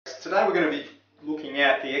Today we're going to be looking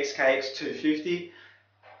at the XK X250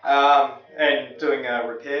 and doing a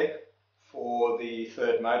repair for the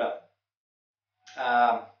third motor,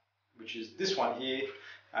 which is this one here,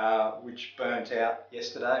 which burnt out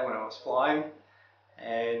yesterday when I was flying,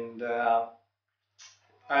 and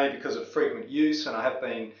only because of frequent use, and I have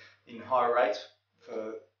been in high rate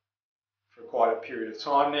for quite a period of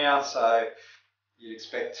time now, so you'd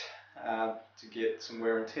expect to get some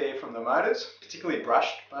wear and tear from the motors, particularly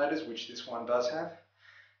brushed motors, which this one does have.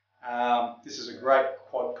 This is a great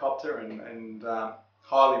quadcopter, and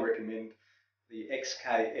highly recommend the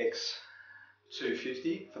XK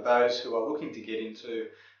X250 for those who are looking to get into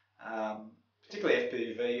particularly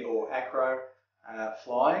FPV or acro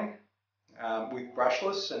flying with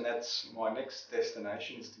brushless, and that's my next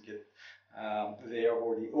destination, is to get there. I've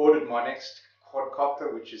already ordered my next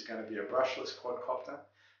quadcopter, which is going to be a brushless quadcopter,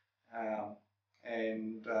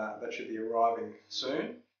 and that should be arriving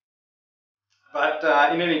soon. But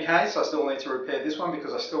in any case, I still need to repair this one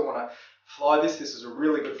because I still want to fly this. This is a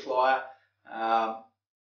really good flyer,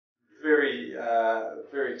 very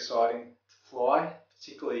exciting to fly,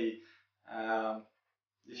 particularly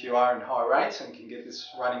if you are in high rates and can get this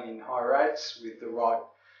running in high rates with the right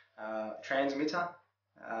transmitter.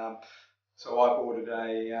 So I've ordered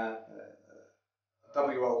a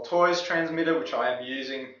WL Toys transmitter, which I am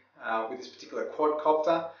using with this particular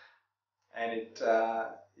quadcopter, and it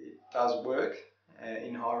does work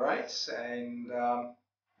in high rates, and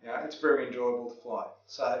it's very enjoyable to fly.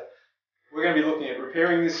 So we're going to be looking at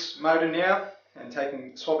repairing this motor now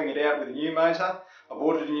and swapping it out with a new motor. I've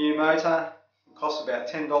ordered a new motor. It costs about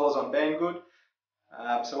 $10 on Banggood.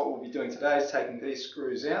 So what we'll be doing today is taking these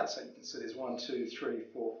screws out. So you can see there's 1, 2, 3,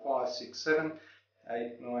 4, 5, 6, 7,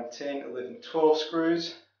 8, 9, 10, 11, 12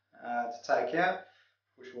 screws to take out,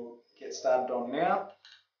 which we'll get started on now.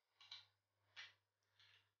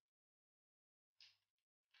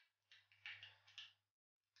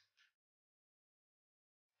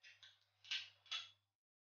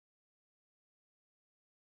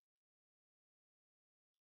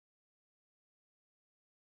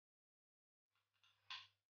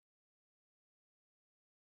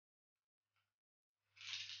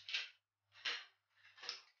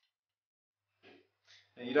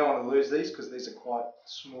 Now you don't want to lose these because these are quite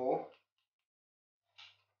small.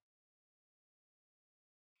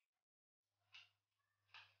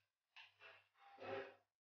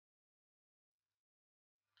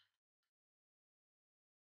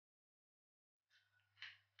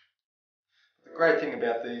 The great thing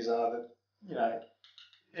about these are that,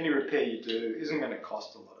 any repair you do isn't going to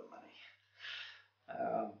cost a lot of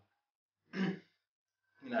money.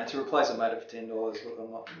 To replace a motor for $10, look,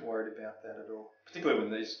 I'm not worried about that at all. Particularly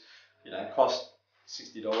when these, cost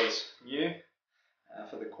 $60 new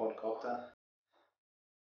for the quadcopter.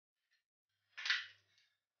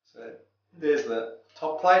 So there's the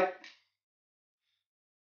top plate,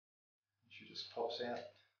 which just pops out.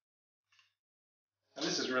 And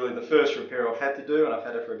this is really the first repair I've had to do, and I've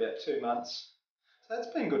had it for about 2 months. So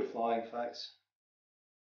it's been good flying, folks.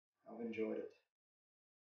 I've enjoyed it.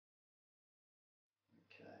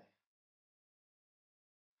 Okay.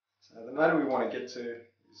 So the motor we want to get to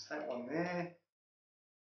is that one there.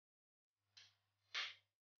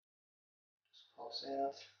 Just pops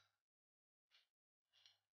out.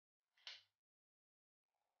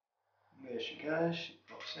 And there she goes, she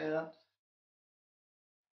pops out.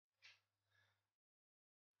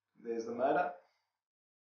 There's the motor.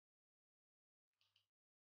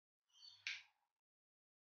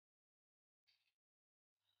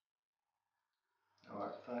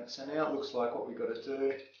 Alright folks, so now it looks like what we've got to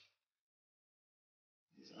do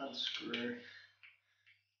is unscrew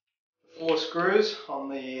the 4 screws on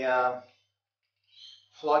the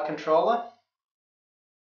flight controller.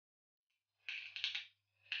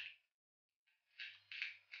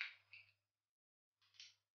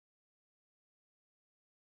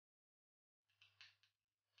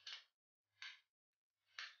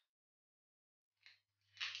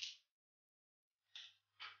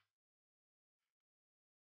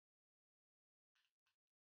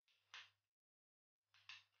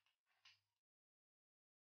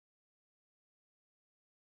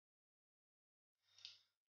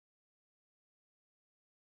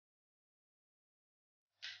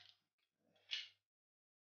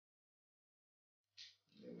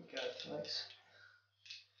 There we go folks.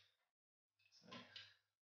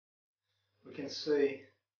 So we can see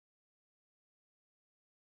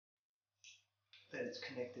that it's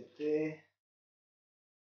connected there.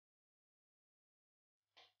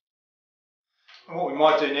 And what we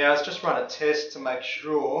might do now is just run a test to make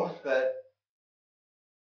sure that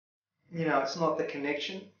it's not the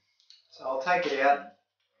connection. So I'll take it out,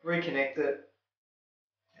 reconnect it,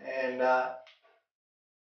 and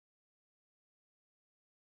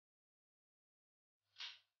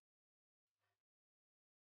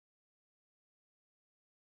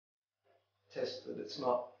test that it's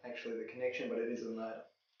not actually the connection, but it is the motor.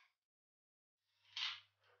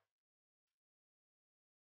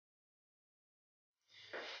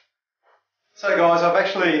 So guys, I've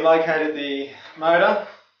actually located the motor,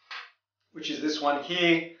 which is this one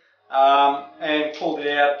here, and pulled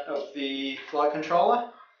it out of the flight controller.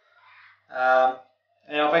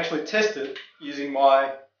 And I've actually tested using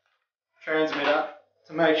my transmitter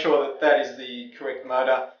to make sure that that is the correct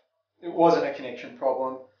motor. It wasn't a connection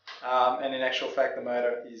problem, and in actual fact the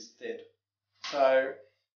motor is dead. So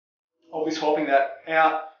I'll be swapping that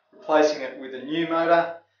out, replacing it with a new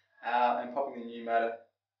motor, and popping the new motor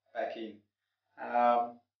back in.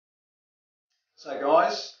 So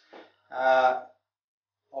guys,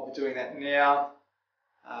 I'll be doing that now,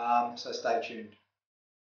 so stay tuned.